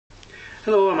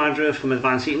Hello, I'm Andrew from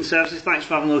Advanced Heating Services. Thanks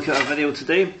for having a look at our video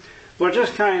today. We're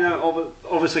just carrying out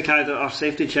our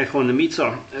safety check on the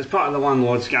meter. It's part of the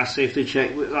landlord's gas safety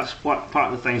check. That's what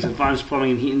part of the things Advanced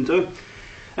Plumbing and Heating do.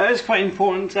 It is quite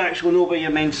important to actually know where your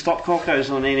main stopcock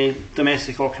is on any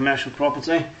domestic or commercial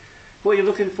property. What you're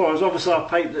looking for is obviously a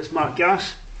pipe that's marked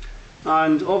gas,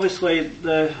 and obviously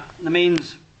the main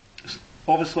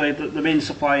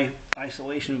supply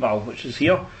isolation valve, which is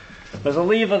here. There's a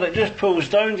lever that just pulls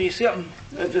down. Do you see it?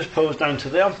 It just pulls down to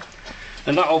there,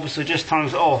 and that obviously just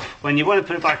turns it off. When you want to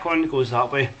put it back on, it goes that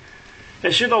way.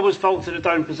 It should always fall to the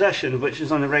down position, which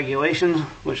is on the regulations,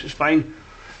 which is fine.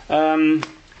 But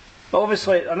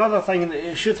obviously another thing that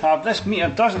it should have, this meter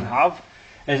doesn't have,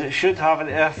 is it should have an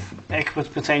earth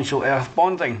equipotential earth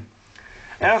bonding.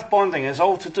 Earth bonding is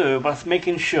all to do with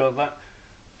making sure that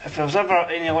if there's ever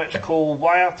any electrical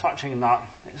wire touching that,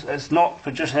 it's not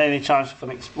producing any chance of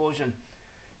an explosion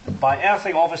by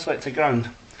earthing obviously it to ground.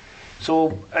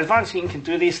 So Advanced Heating can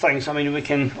do these things. I mean, we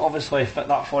can obviously fit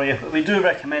that for you, but we do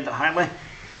recommend it highly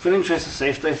for the interest of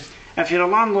safety. If you're a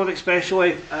landlord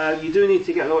especially, you do need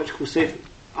to get the electrical safety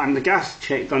and the gas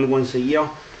check done once a year,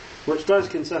 which does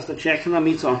consist of checking the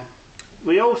meter.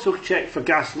 We also check for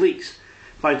gas leaks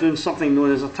by doing something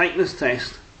known as a tightness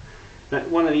test. At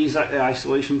one of these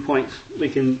isolation points, we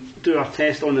can do our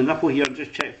test on the nipple here and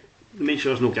just check to make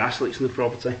sure there's no gas leaks in the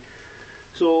property.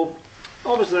 So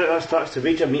obviously that starts to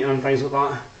read your meter and things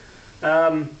like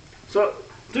that. So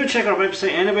do check our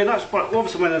website anyway. That's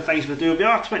obviously one of the things we do. We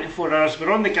are 24 hours.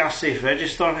 We're on the gas safe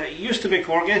register. It used to be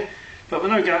CORGI, but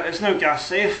it's now gas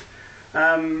safe.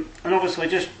 And obviously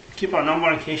just keep our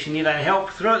number in case you need any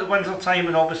help throughout the winter time,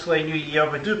 and obviously New Year.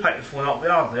 We do pick the phone up. We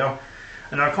are there.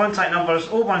 And our contact number is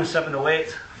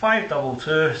 01708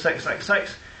 522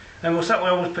 666, and we'll certainly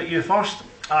always put you first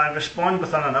and respond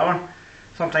within an hour,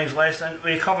 sometimes less, and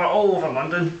we cover all over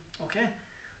London. Okay,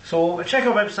 so check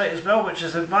our website as well, which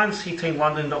is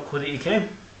advancedheatinglondon.co.uk.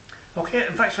 Okay,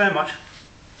 and thanks very much.